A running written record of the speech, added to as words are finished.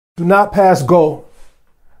Do not pass go.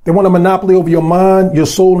 They want a monopoly over your mind, your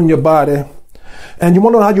soul, and your body. And you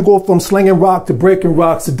want to know how you go from slinging rock to breaking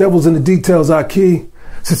rocks. The devil's in the details are key.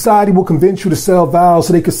 Society will convince you to sell vows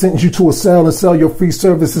so they can sentence you to a cell and sell your free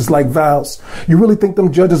services like vows. You really think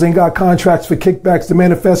them judges ain't got contracts for kickbacks to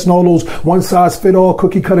manifest in all those one-size-fit-all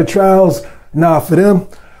cookie-cutter trials? Nah, for them,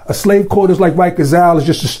 a slave quarters like Rikers Isle is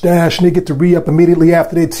just a stash, and they get to re-up immediately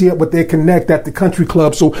after they tee up with their connect at the country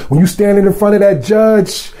club. So when you standing in front of that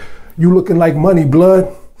judge, you looking like money,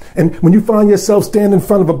 blood. And when you find yourself standing in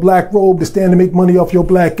front of a black robe to stand to make money off your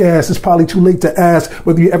black ass, it's probably too late to ask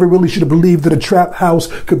whether you ever really should have believed that a trap house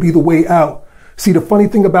could be the way out. See, the funny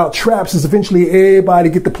thing about traps is eventually everybody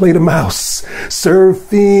get to play the mouse. Serve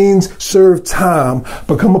fiends, serve time.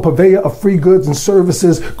 Become a purveyor of free goods and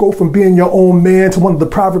services. Go from being your own man to one of the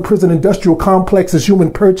private prison industrial complexes human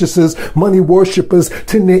purchasers, money worshippers,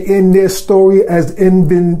 tend to end their story as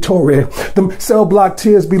inventory. Them cell block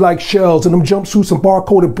tears be like shells, and them jumpsuits and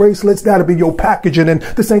barcoded bracelets, that'll be your packaging. And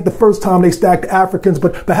this ain't the first time they stacked Africans,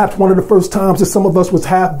 but perhaps one of the first times that some of us was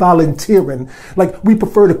half volunteering. Like, we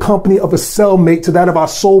prefer the company of a cellmate to that of our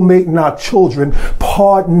soulmate and our children.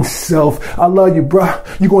 Pardon self. I love you,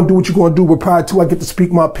 bruh. You're going to do what you're going to do with pride too. I get to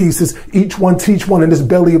speak my pieces. Each one teach one in this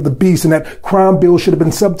belly of the beast. And that crime bill should have been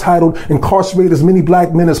subtitled, incarcerate as many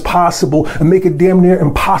black men as possible and make it damn near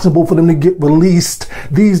impossible for them to get released.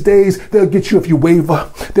 These days, they'll get you if you waver.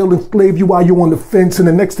 They'll enslave you while you're on the fence. And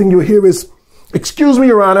the next thing you'll hear is, "Excuse me,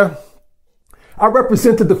 Your Honor. I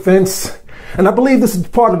represent the defense. And I believe this is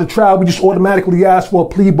part of the trial. We just automatically ask for a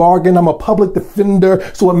plea bargain. I'm a public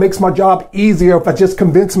defender, so it makes my job easier if I just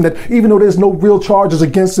convince him that even though there's no real charges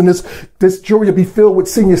against him, this jury will be filled with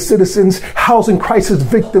senior citizens, housing crisis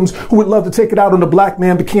victims who would love to take it out on the black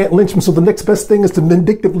man but can't lynch him. So the next best thing is to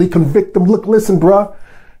vindictively convict them. Look, listen, bruh.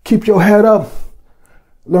 Keep your head up.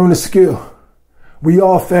 Learn a skill. We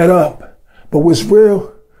all fed up. But what's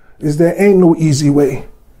real is there ain't no easy way.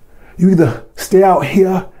 You either stay out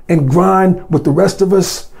here and grind with the rest of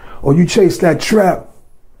us, or you chase that trap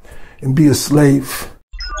and be a slave.